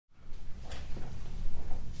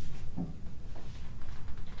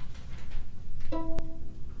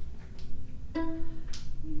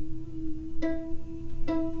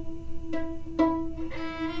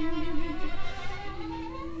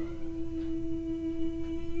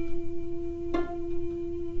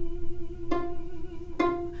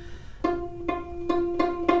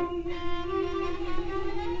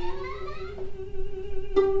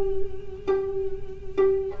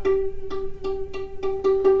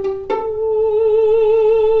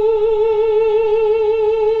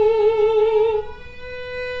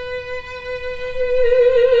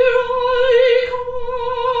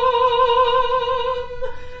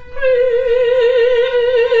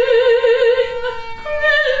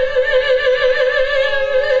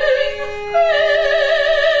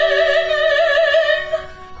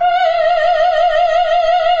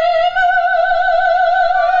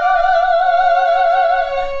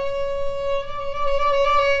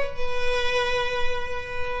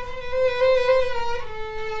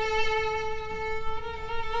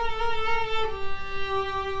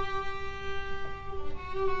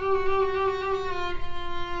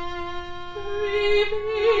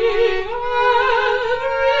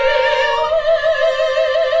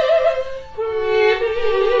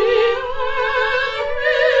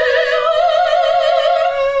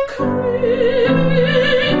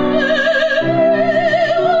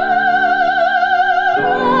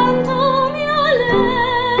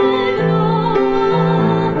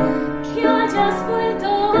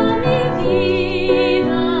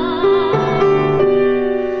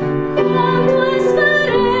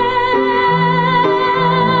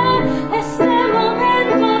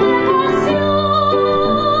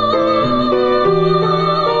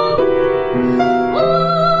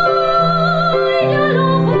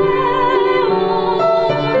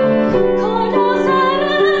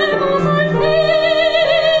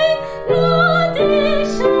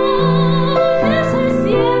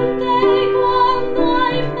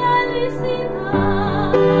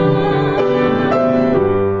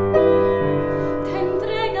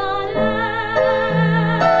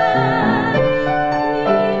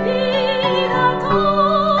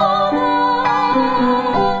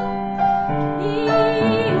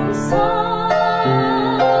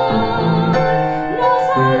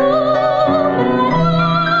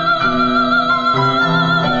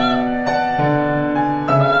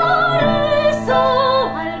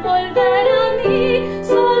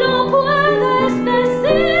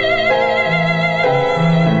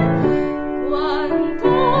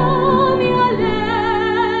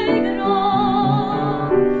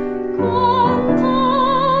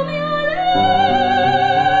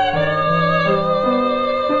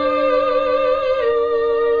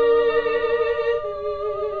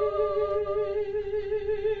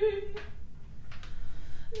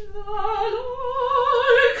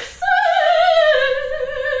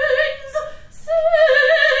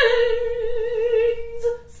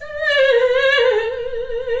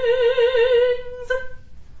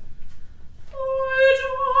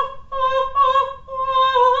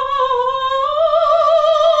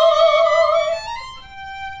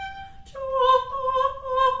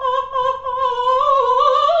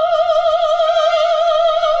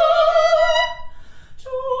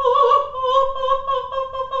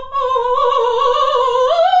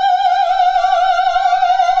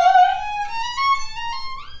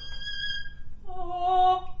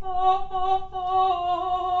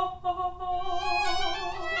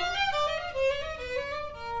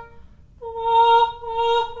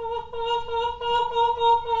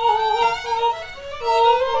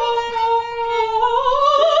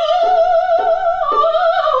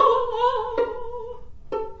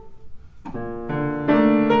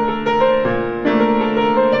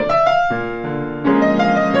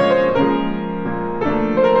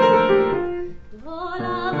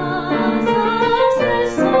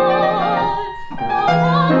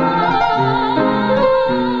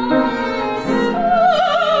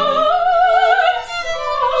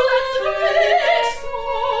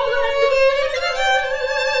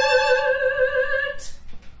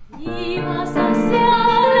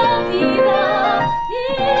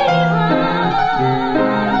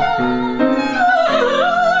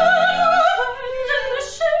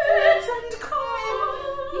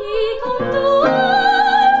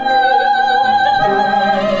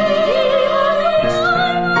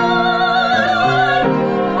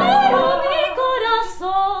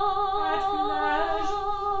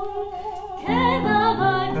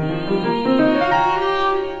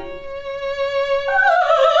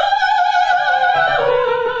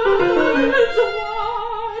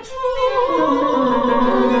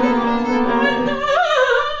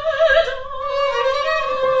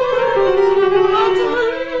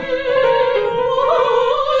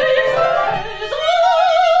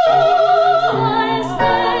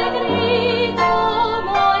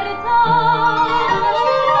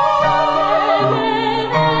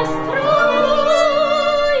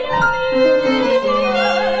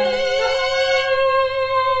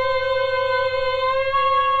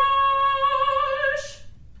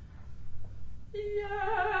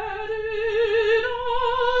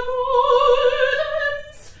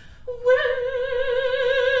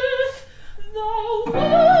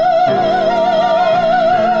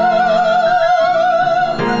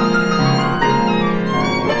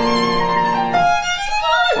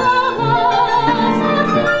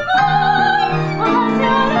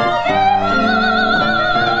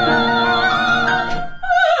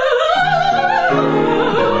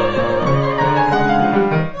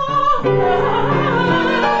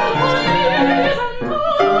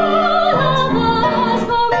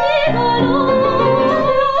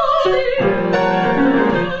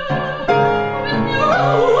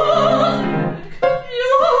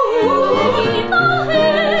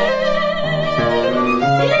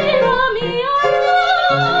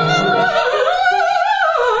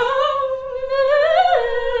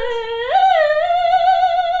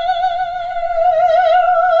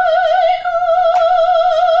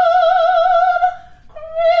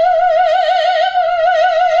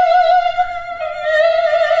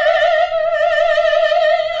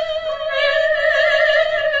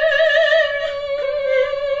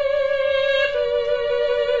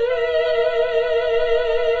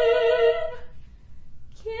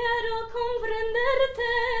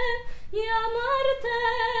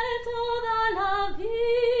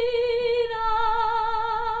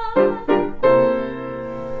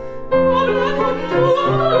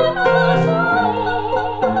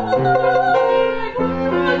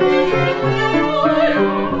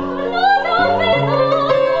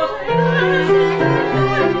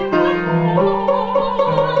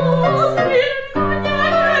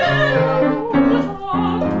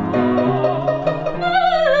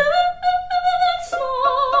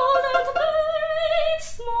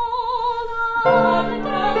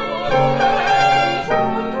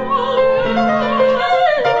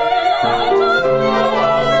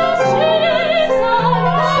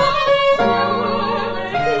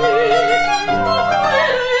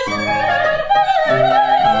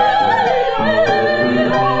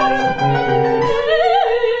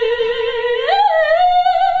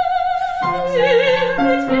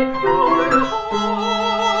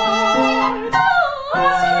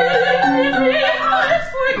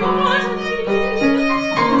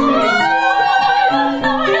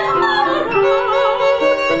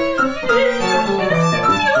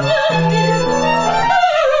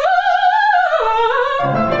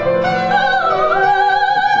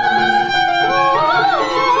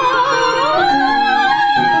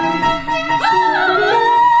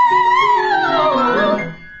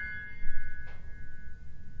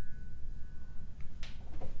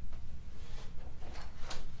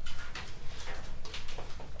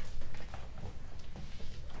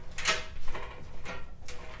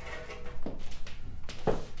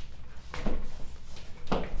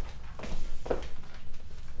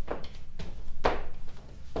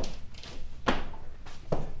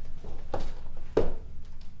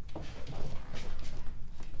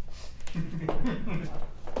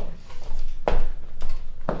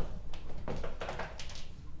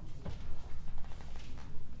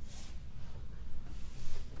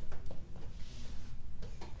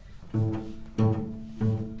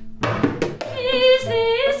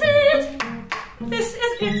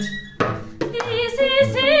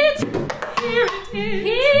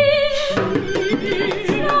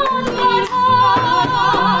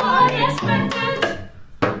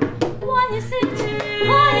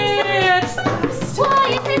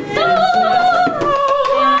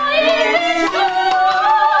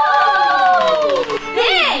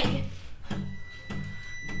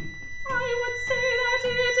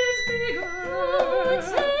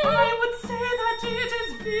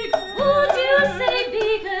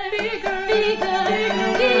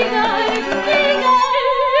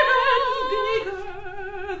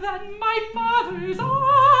than my father's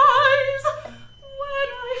eyes when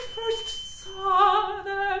I first saw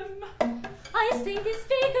them. I say it is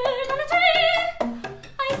bigger than a tree.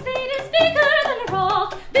 I say it is bigger than a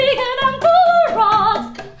rock, bigger than two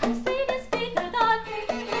rocks. I say it is bigger than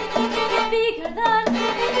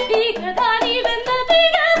even the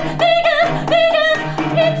biggest.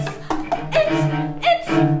 It's,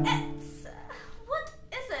 what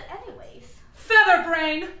is it anyways?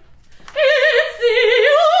 Featherbrain. It's the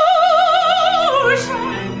ocean.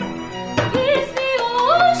 It's the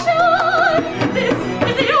ocean. This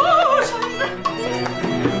is the ocean. The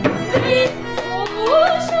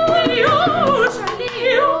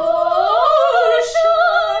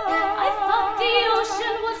ocean. I thought the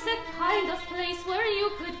ocean was a kind of place where you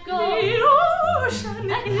could go. The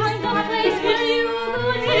ocean. A kind of place where you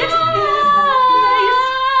could It go. is that place.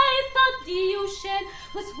 I thought the ocean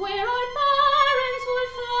was where our parents would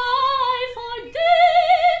fly for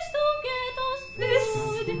days to get us This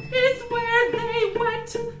food. is where they went.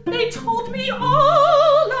 They told me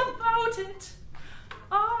all about it.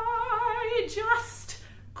 I just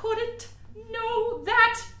couldn't know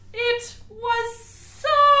that it was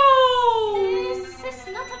so. This is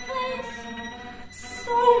not a place.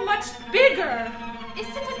 So much bigger Is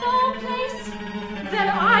it a known place? than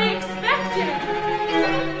I expected. Is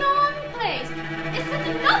it a known place? Is it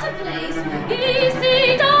not a place? Is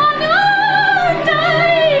it an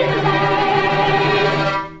undying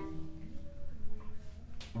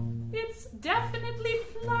place? It's definitely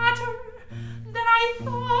flatter than I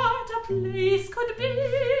thought a place could be.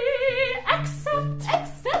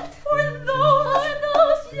 Except for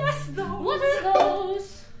those. Yes, those. What are those?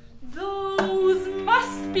 Those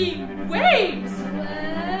must be waves.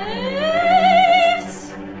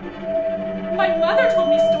 Waves? My mother told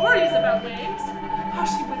me stories about waves. How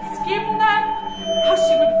she would skim them. How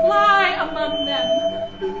she would fly among them.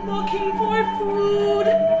 Looking for food.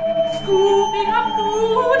 Scooping up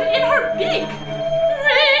food in her beak.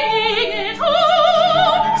 Bringing it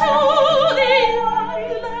home to the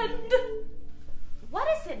island. What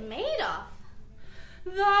is it made of?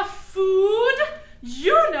 The food,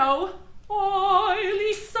 you know,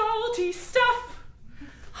 oily, salty stuff.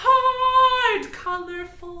 Hard,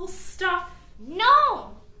 colorful stuff.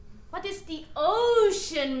 No! What is the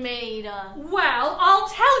ocean made of? Well, I'll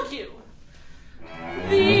tell you.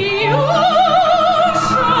 The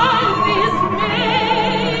ocean is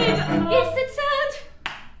made of... Is it sand?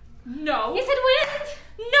 No. Is it wind?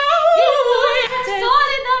 No! It's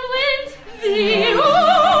solid on wind. The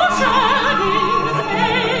ocean is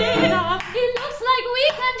made of... It looks like we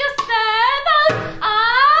can just step out.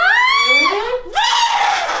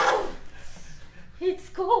 It's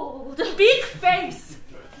cold. Big face.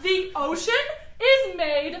 The ocean is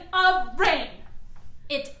made of rain.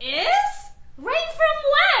 It is? Rain from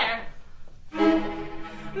where?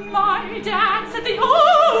 My dad said the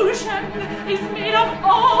ocean is made of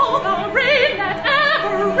all the rain that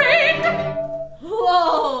ever rained.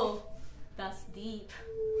 Whoa! That's deep.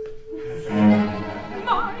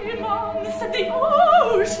 My mom said the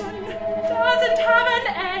ocean doesn't have an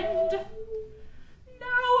end.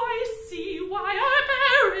 Now I see why our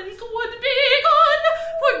parents would be gone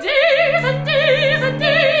for days and days and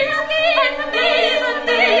days and days and days and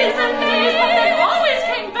days and days, but they always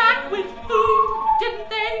came back with food, didn't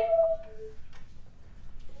they?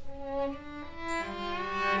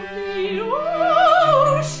 The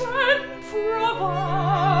ocean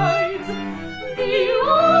provides. The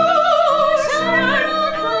ocean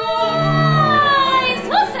provides.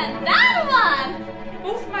 Who said that one?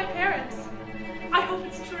 Both my parents. I hope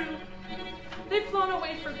it's true. They've flown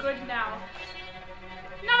away for good now.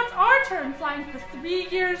 Now it's our turn flying for 3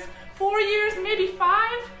 years, 4 years, maybe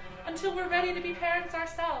 5, until we're ready to be parents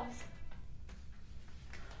ourselves.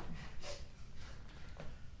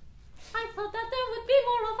 I thought that there would be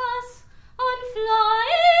more of us on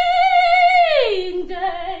flying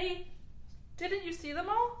day. Didn't you see them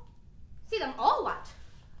all? See them all what?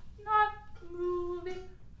 Not moving.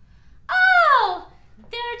 Oh!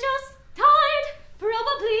 They're just tired.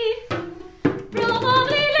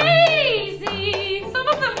 Probably lazy. Some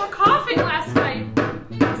of them were coughing last night.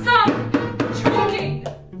 Some choking.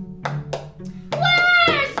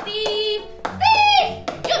 Where's Steve? Steve!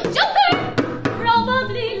 You joker!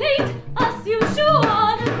 Probably late as usual.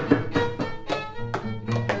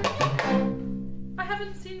 I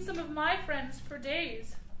haven't seen some of my friends for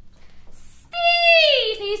days.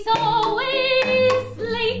 Steve is always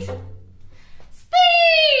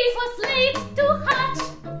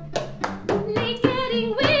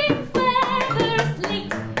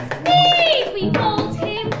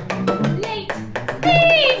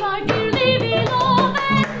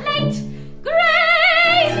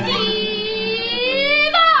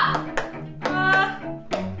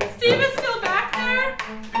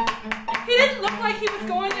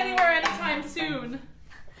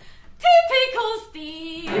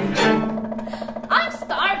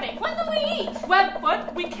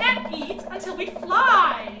webfoot, we can't eat until we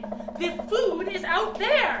fly. The food is out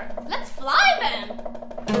there. Let's fly then.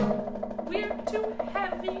 We're too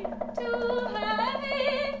heavy. Too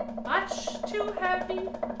heavy. Much too heavy.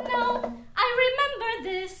 No, I remember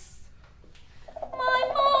this. My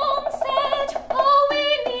mom said all we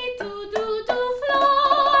need to do to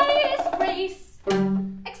fly is race,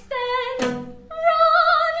 extend,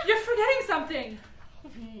 run. You're forgetting something.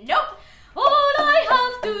 Nope. All I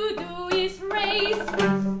have to do is race,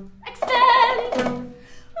 extend,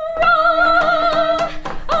 run.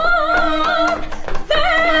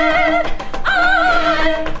 Then I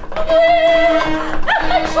will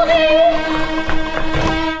eventually.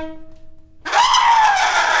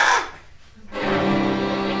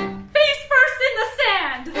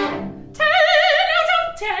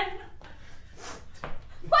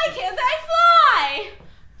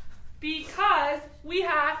 Because we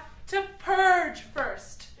have to purge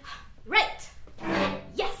first. Right.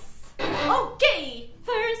 Yes. Okay.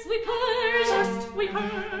 First we purge. First we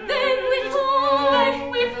purge. Then we fly.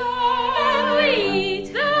 We fly. Then we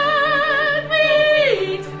eat. Then we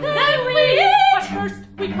eat. Then we eat. But first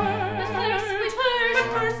we purge. First we purge. But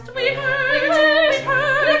first we purge. We purge. We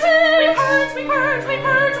purge. We purge. We purge. We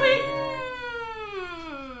purge. We.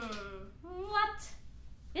 What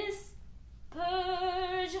is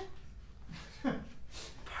purge?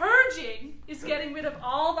 Purging is getting rid of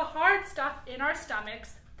all the hard stuff in our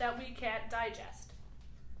stomachs that we can't digest.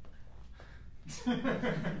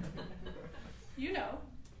 You know.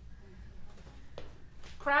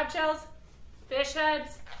 Crab shells, fish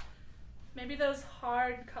heads, maybe those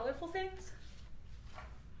hard, colorful things.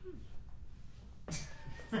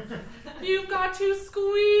 You've got to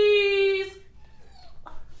squeeze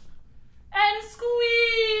and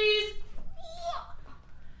squeeze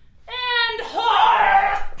and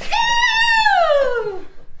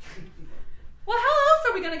well, how else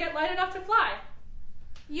are we going to get light enough to fly?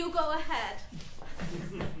 You go ahead.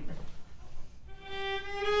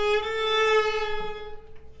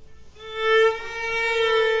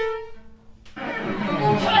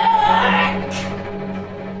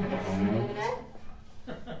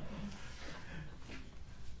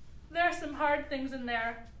 There are some hard things in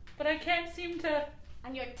there, but I can't seem to...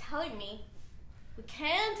 And you're telling me we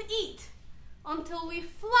can't eat until we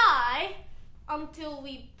fly, until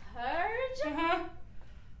we purge? Uh-huh.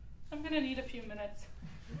 I'm gonna need a few minutes.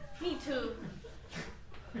 Me too.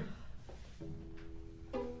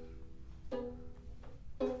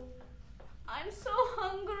 I'm so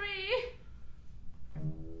hungry.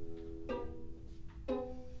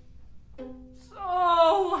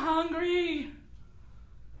 So hungry.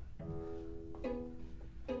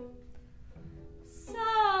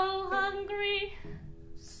 So hungry.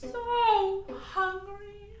 So hungry.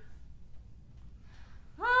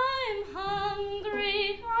 I'm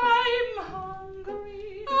hungry. I'm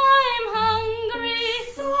hungry. I'm hungry.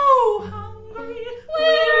 So hungry.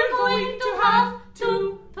 We're going to have to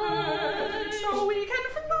purge. So we can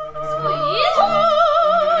fly. Squeeze.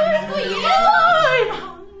 Squeeze. I'm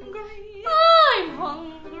hungry. I'm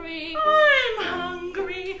hungry. I'm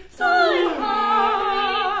hungry. So I'm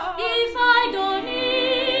hungry. If I don't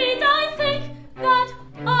eat, I think that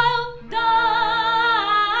I'll die.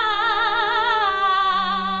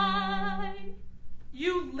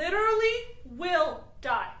 You literally will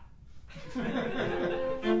die.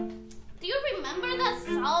 Do you remember that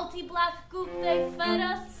salty black goop they fed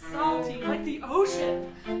us? Salty, like the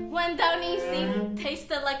ocean. When down easy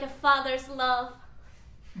tasted like a father's love.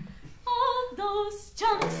 All those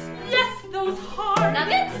chunks. Yes, those hard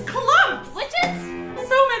Nuggets? clumps. Widgets?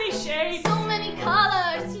 So many shapes. So many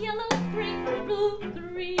colors. Yellow, green, blue,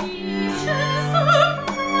 green.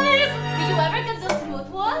 Surprise. Did you ever get the smooth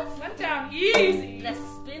ones? Went down easy. The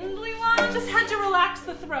spindly ones? Just had to relax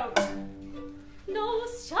the throat.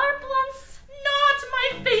 Those sharp ones? Not my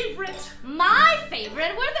favorite. My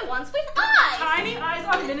favorite were the ones with eyes. Tiny eyes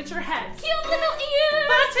on miniature heads. Cute little ears.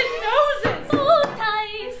 Button noses. Bow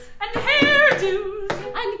ties. And hairdos.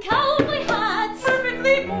 And cowboy hats.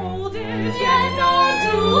 Perfectly molded. Yet not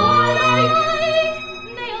to what I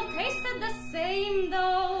like. They all tasted the same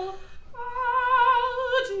though.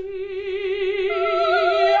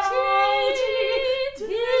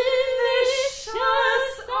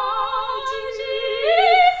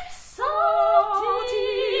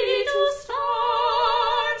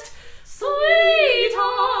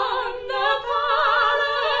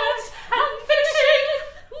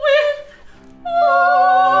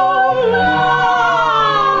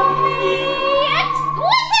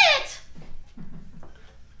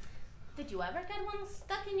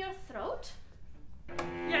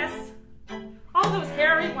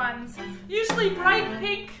 usually bright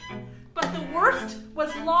pink, but the worst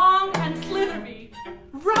was long and slithery,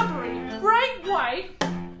 rubbery, bright white,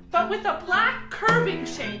 but with a black curving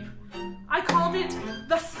shape. I called it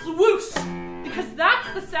the swoosh, because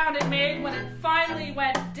that's the sound it made when it finally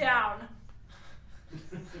went down.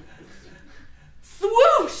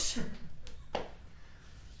 Swoosh!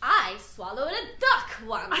 I swallowed a duck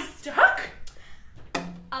once. A duck?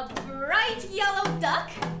 A bright yellow duck.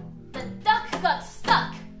 The duck got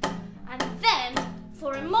stuck. And then,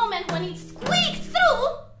 for a moment when it squeaked through,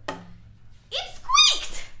 it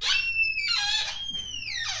squeaked!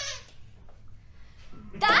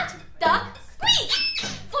 That duck squeaked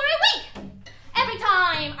for a week. Every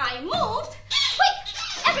time I moved, squeak.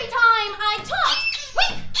 Every time I talked,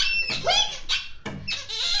 squeak, squeak,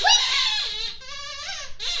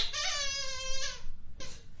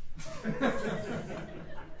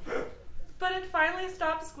 But it finally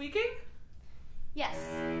stopped squeaking? Yes,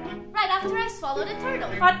 right after I swallowed a turtle.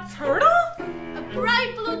 A turtle? A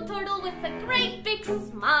bright blue turtle with a great big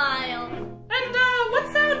smile. And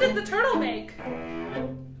what sound did the turtle make?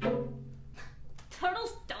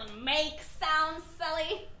 Turtles don't make sounds,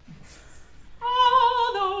 silly.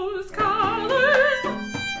 All those colors,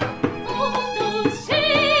 All those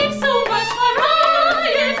shapes, so much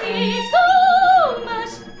variety, so much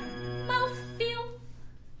mouthfeel.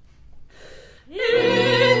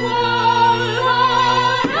 it was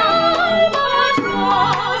an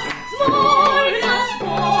albatross,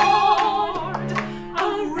 smorgasbord, a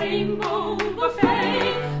rainbow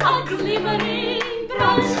buffet, a glimmering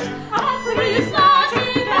brush, a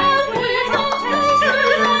prismatic banquet of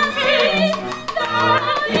textures and tastes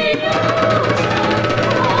that the ocean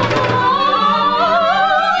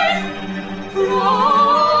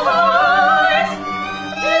cries, the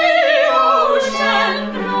ocean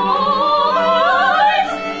cries,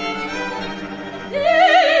 the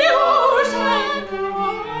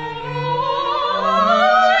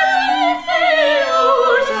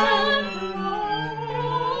ocean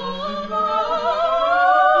cries.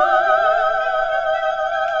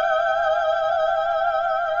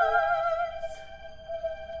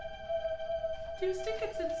 Do you think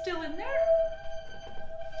it's still in there?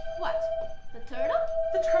 What? The turtle?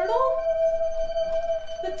 The turtle?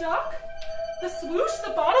 The duck? The swoosh?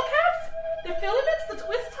 The bottle caps? The filaments? The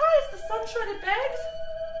twist ties? The sun-shredded bags?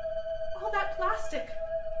 All that plastic.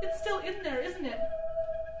 It's still in there, isn't it?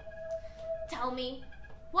 Tell me,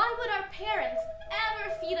 why would our parents ever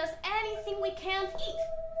feed us anything we can't eat?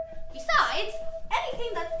 Besides, anything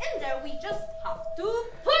that's in there we just have to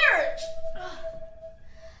purge.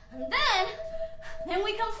 And then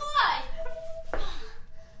we can fly.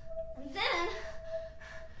 And then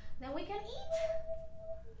we can eat.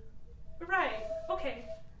 Right. Okay.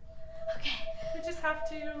 Okay, We just have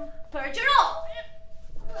to purge it all.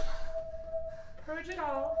 purge it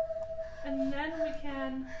all, and then we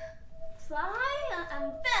can, Fly,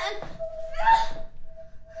 and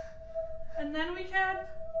and then we can,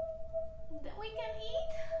 then we can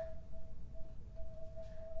eat.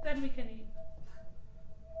 then we can eat.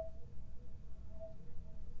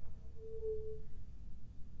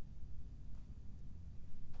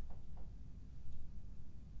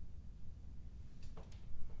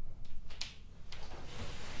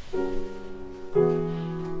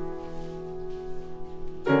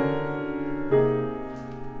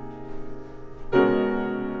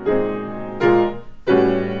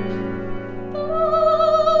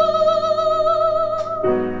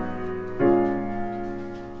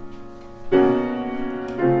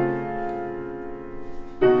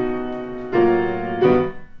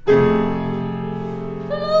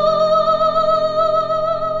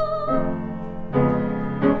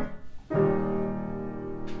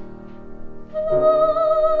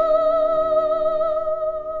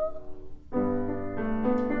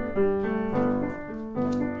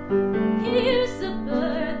 Here's a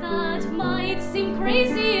bird that might seem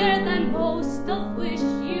crazier than most of which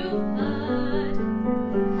you've heard.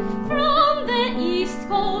 From the east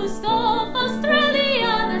coast of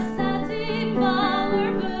Australia, the satin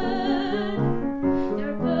bowerbird.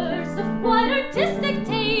 They're birds of quite artistic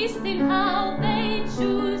taste in how they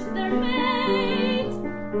choose their mates.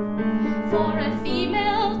 For a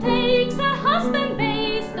female takes a husband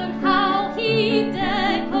based on how he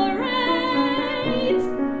decorates.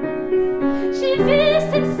 She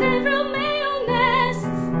visits several male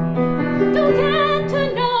nests to get to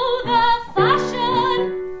know the fashion.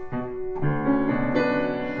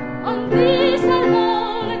 On this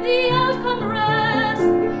alone the outcome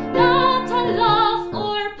rests, not on love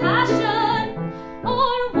or passion,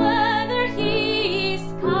 or whether he is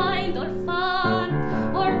kind or fun,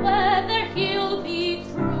 or whether he'll be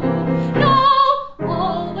true.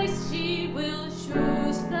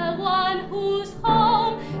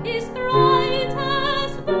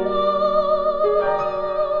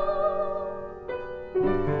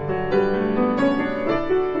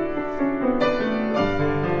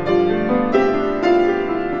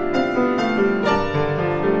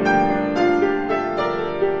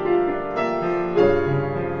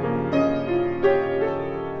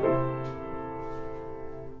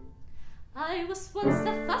 I was once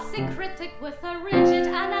a fussy critic with a rigid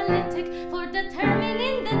analytic for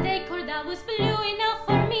determining the decor that was blue enough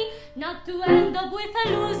for me not to end up with a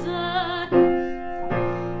loser.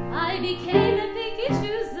 I became a picky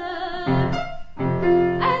chooser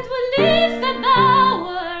and would leave the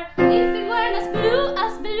bower if it weren't as blue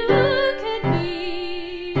could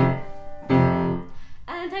be.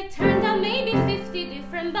 And I turned down maybe 50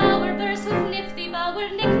 different Bowerbirds with nifty bower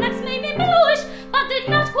knickknacks, maybe bluish, but did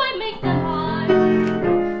not quite make the mark.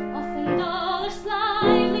 Often dull or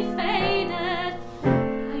slightly faded,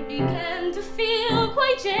 I began to feel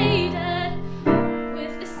quite jaded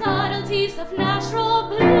with the subtleties of natural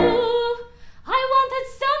blue. I wanted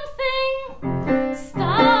something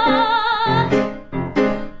stark.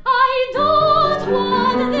 I don't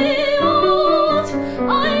want the old,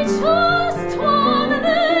 I just want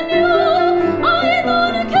the new. I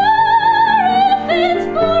don't care if it's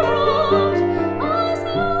borrowed, as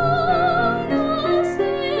long as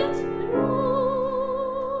it's blue.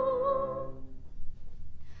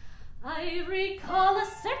 I recall a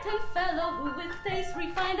certain fellow who with taste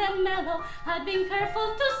refined and mellow had been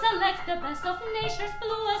careful to select the best of nature's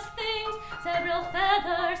bluest things. Several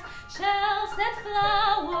feathers, shells and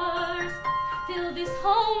flowers filled this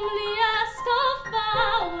homeliest of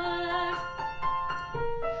bowers.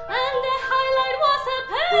 And the highlight was a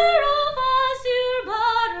pair of azure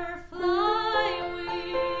butterfly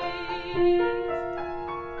wings.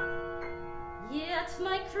 Yet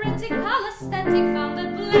my critical aesthetic found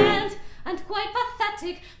it bland and quite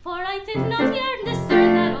pathetic, for I did not yet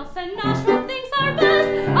discern that often natural things are best,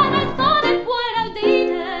 and I thought it quite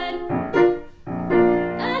outdated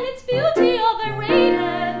and its beauty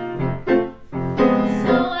overrated.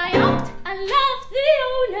 So I upped and left the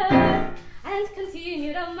owner and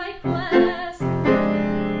continued on my quest.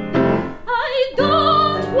 I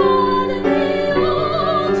don't want the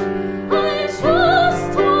old, I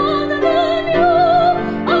just want the new.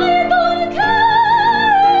 I don't care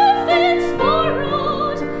if it's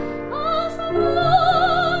borrowed, as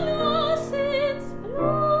long as it's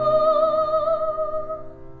blue.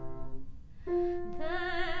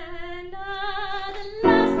 Then at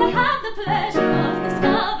last I had the pleasure of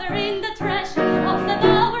discovering the treasure of the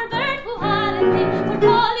Bowerbird who had a thing for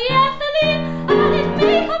polyethylene, and it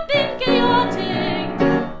may have been chaotic,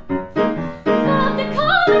 but the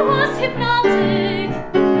color was hypnotic,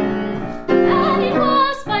 and it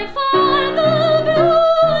was by far the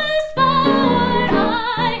bluest bower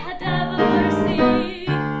I had ever seen.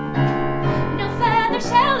 No feather,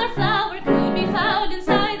 shell, or flower could be found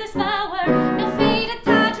inside this bower, no faded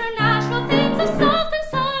touch or natural things of soft and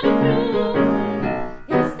subtle blue.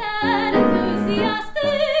 Instead,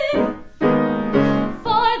 enthusiastic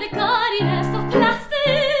for the gaudiness of plastic,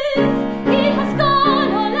 he has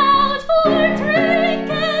gone all out for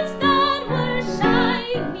trinkets that were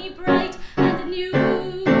shiny, bright, and new.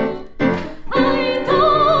 I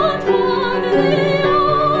don't want the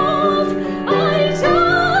old, I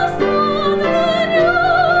just want the new.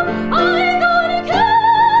 I don't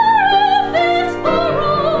care if it's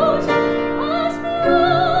borrowed, as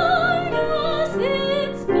long as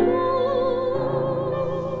it's blue.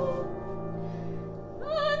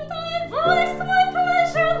 And I voiced my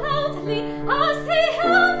pleasure loudly as he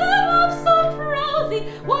held them up so proudly.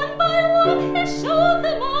 One by one he showed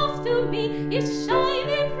them off to me, each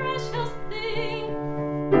shiny precious thing.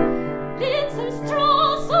 Lids and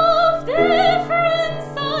straws of different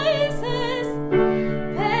sizes,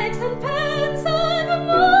 pegs and pens and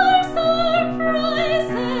more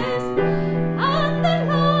surprises. And the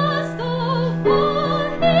last of all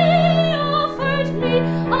he offered me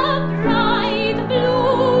a bright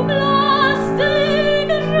blue plastic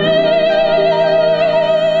ring.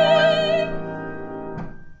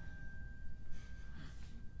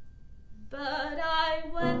 But I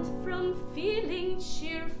went from feeling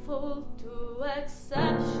cheerful to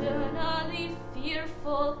exceptionally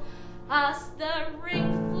fearful as the ring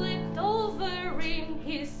flipped over in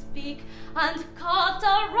his beak and caught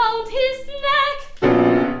around his neck.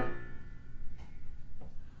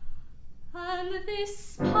 And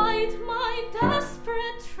despite my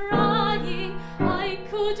desperate trying, I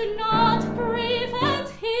could not prevent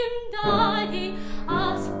him dying,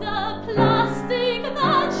 as the plastic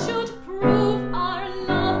that should prove our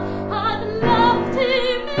love had left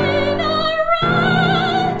him in a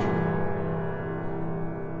wreck.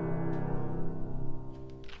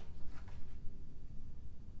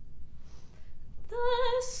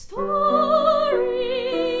 The story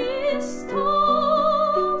is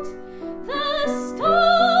told, the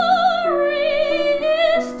story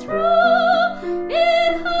is true.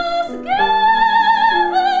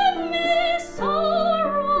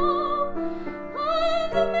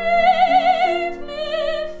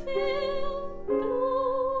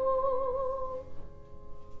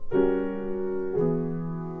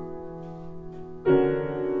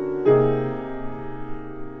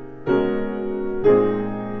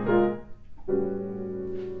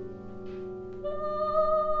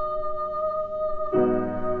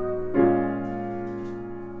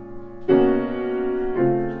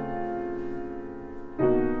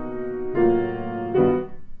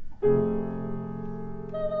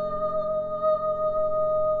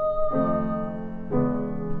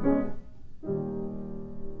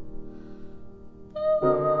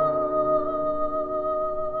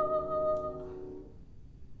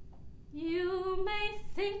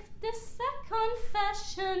 take the second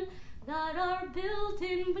fashion, that our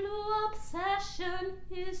built-in blue obsession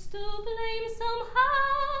is to blame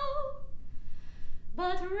somehow.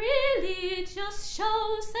 But really it just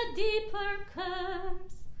shows a deeper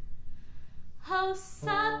curse. How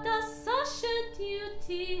sad that such a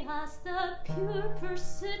duty as the pure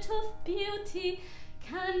pursuit of beauty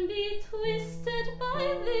can be twisted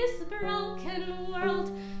by this broken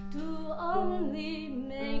world to only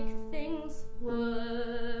make things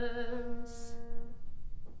worse.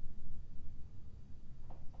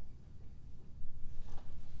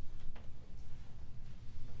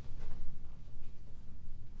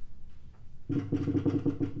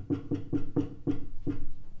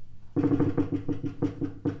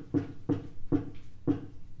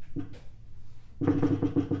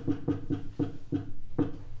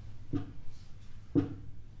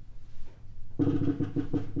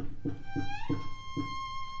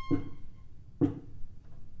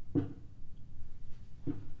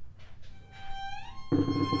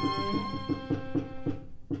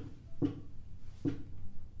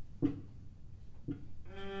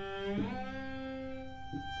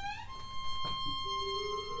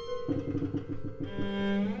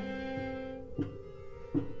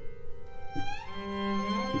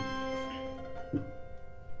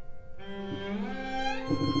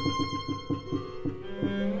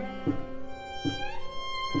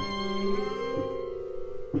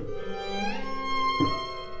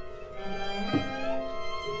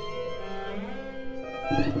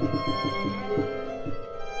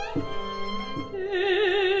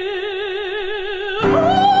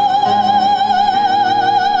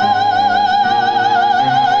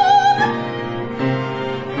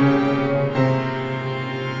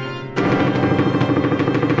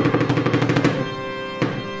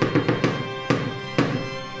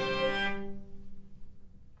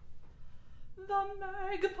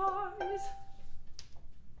 Magpies,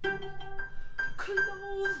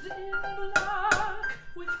 clothed in black,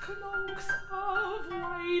 with cloaks of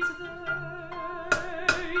white,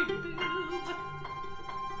 they build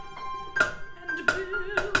and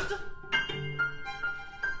build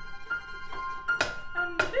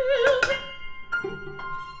and build.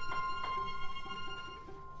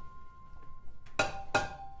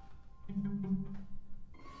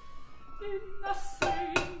 In the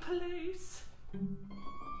same place,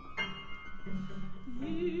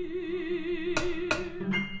 year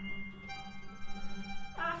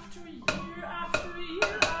after year after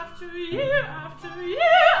year after year after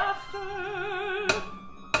year after year,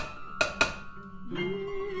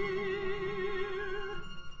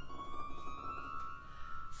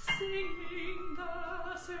 singing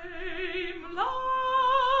the same lament.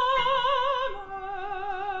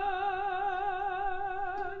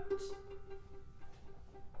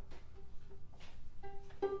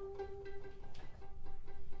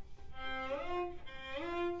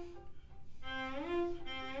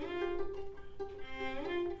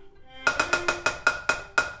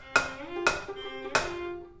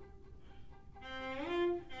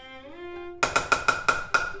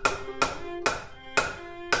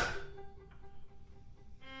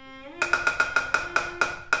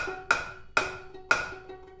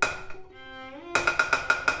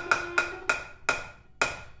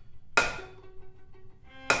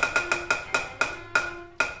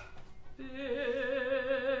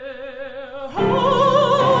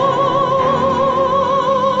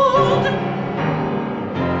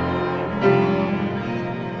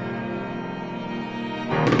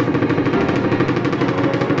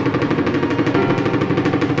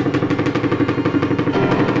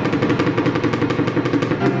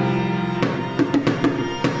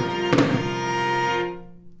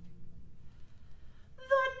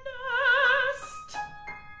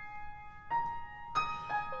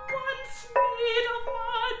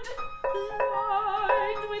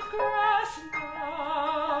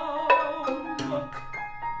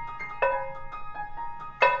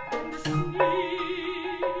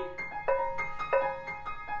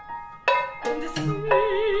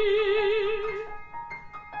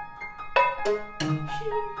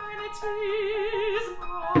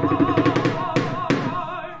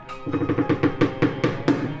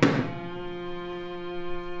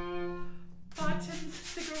 Buttons,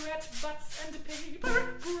 cigarette butts and paper,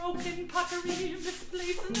 broken pottery,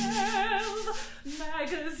 misplaced nails,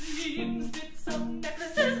 magazines, bits of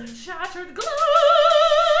necklaces, shattered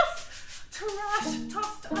glass, trash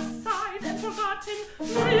tossed aside and forgotten,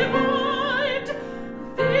 revived.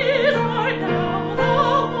 These are now the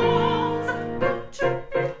walls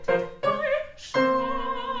punctuated by shine.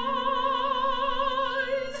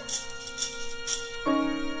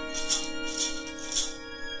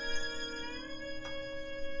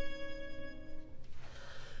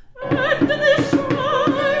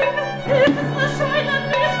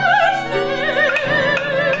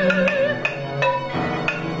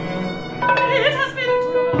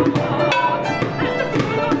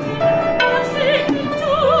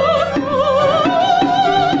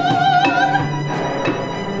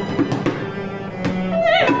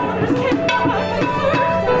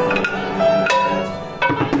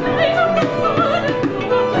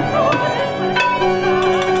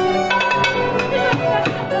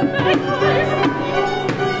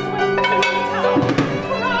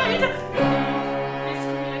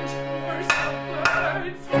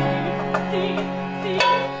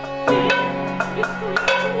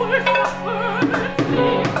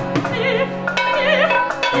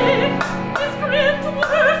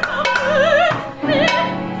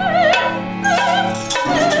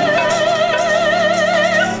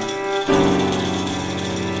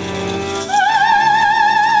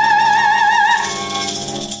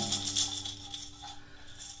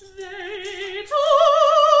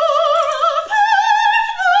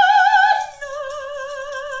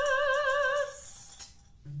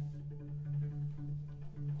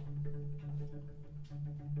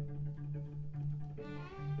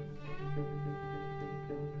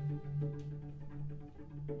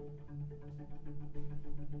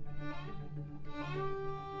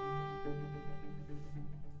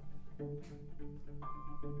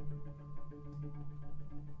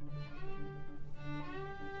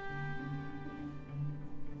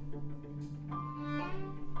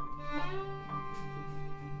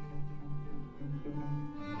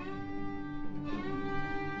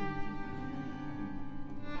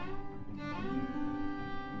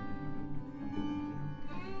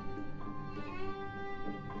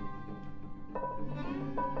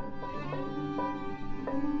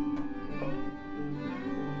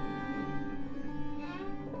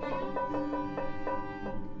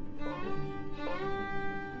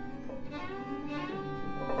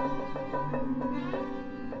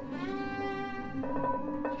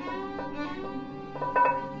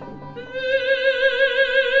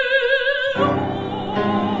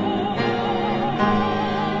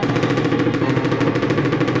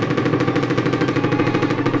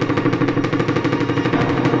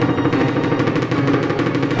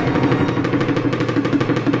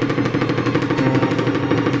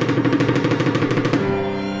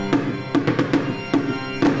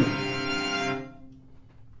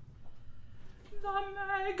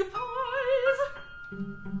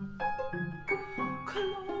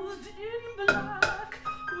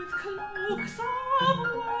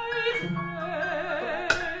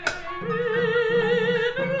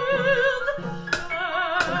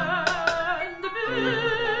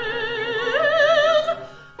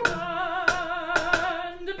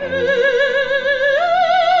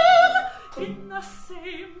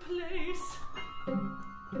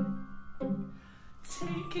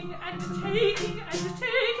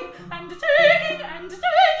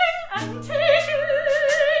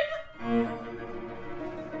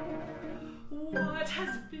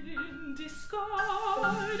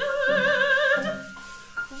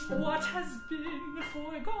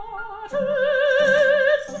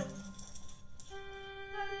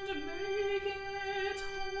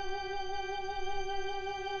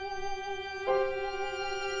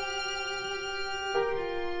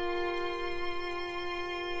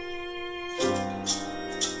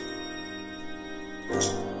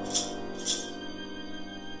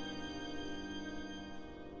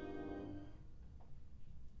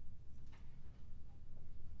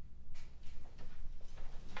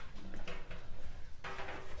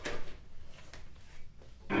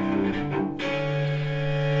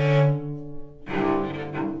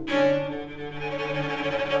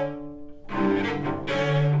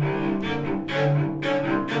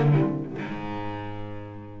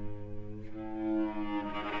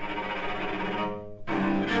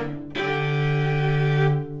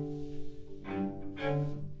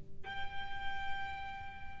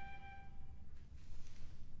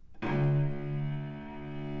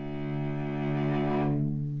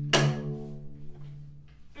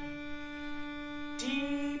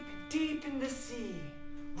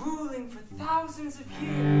 thousands of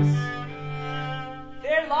years,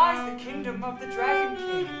 there lies the kingdom of the Dragon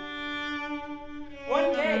King.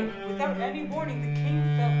 One day, without any warning, the king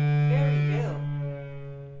felt very ill.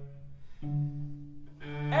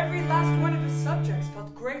 Every last one of his subjects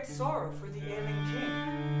felt great sorrow for the ailing king.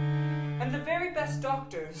 And the very best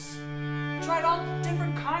doctors tried all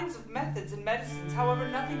different kinds of methods and medicines, however,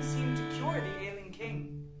 nothing seemed to cure the ailing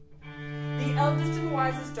king. The eldest and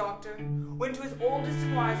wisest doctor went to his oldest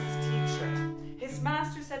and wisest teacher. His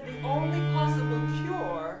master said the only possible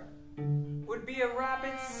cure would be a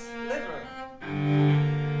rabbit's liver.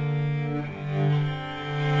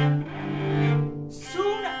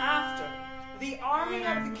 Soon after, the army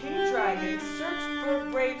of the King Dragon searched for a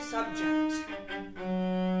brave subject,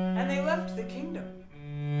 and they left the kingdom.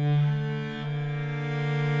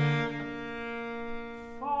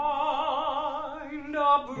 Find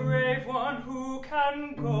a brave one who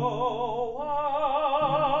can go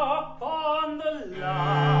up on the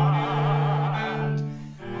land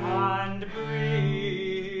and bring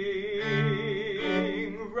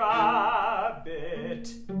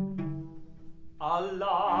Rabbit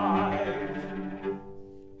alive.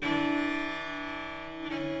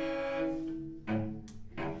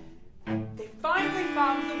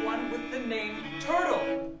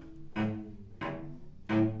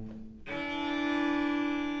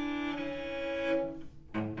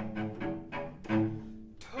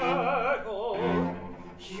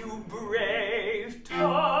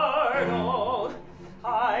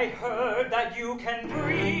 you can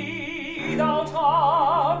breathe out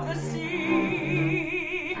of the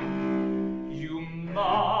sea. You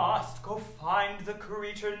must go find the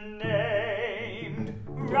creature named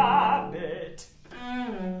Rabbit.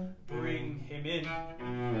 Bring him in.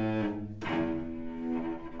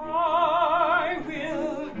 I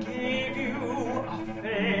will give you a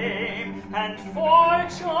fame and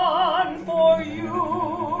fortune for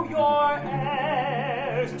you, your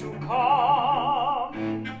heirs to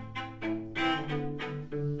come.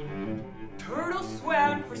 Turtle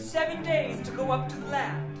swam for 7 days to go up to the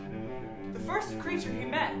land. The first creature he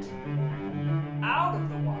met out of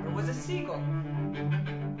the water was a seagull.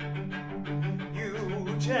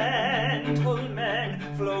 You gentlemen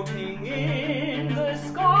floating in the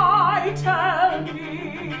sky, tell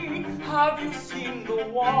me, have you seen the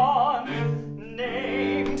one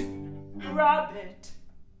named Rabbit?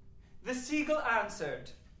 The seagull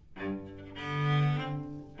answered,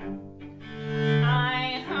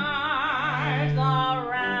 I heard the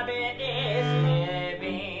rabbit is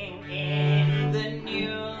living in the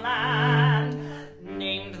new land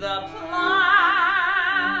named the Plastic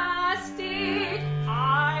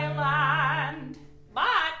Island.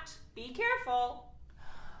 But be careful.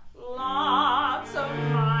 Lots of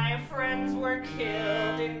my friends were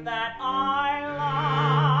killed in that island,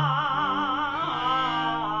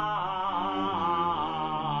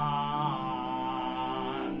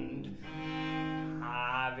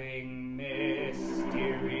 having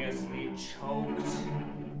mysteriously choked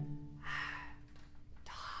and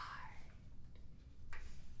died.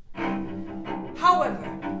 However,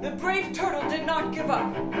 the brave turtle did not give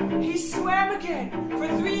up. He swam again for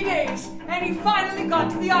 3 days, and he finally got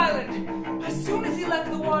to the island. As soon as he left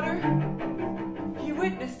the water, he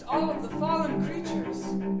witnessed all of the fallen creatures.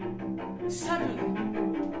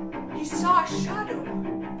 Suddenly, he saw a shadow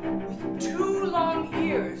with 2 long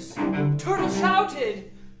ears. Turtle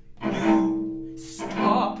shouted, You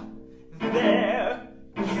stop there,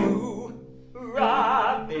 you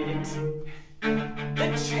rabbit.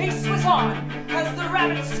 The chase was on as the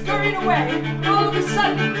rabbit scurried away. All of a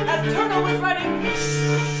sudden, as Turtle was running,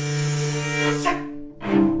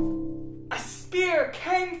 a spear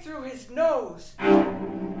came through his nose.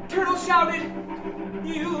 Turtle shouted,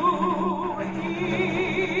 You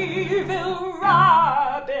evil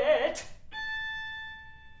rabbit.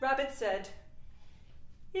 Rabbit said,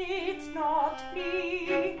 It's not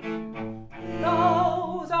me.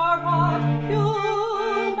 Those are what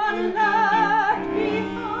human left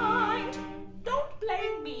behind. Don't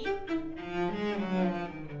blame me.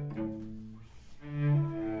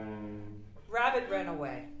 Rabbit ran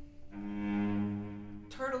away.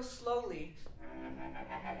 Turtle slowly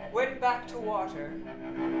went back to water.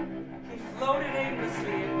 He floated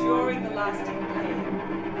aimlessly, enduring the lasting pain.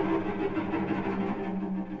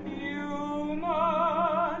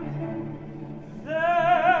 Human,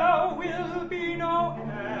 there will be no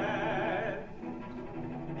end.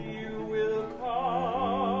 You will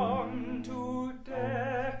come to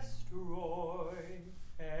destroy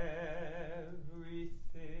everything.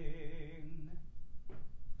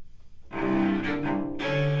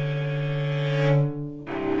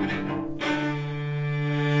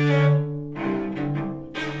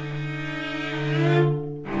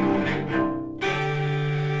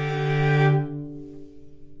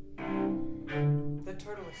 The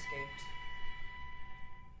turtle escaped,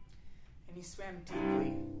 and he swam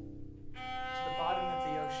deeply to the bottom of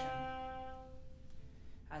the ocean,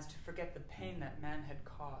 as to forget the pain that man had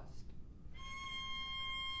caused.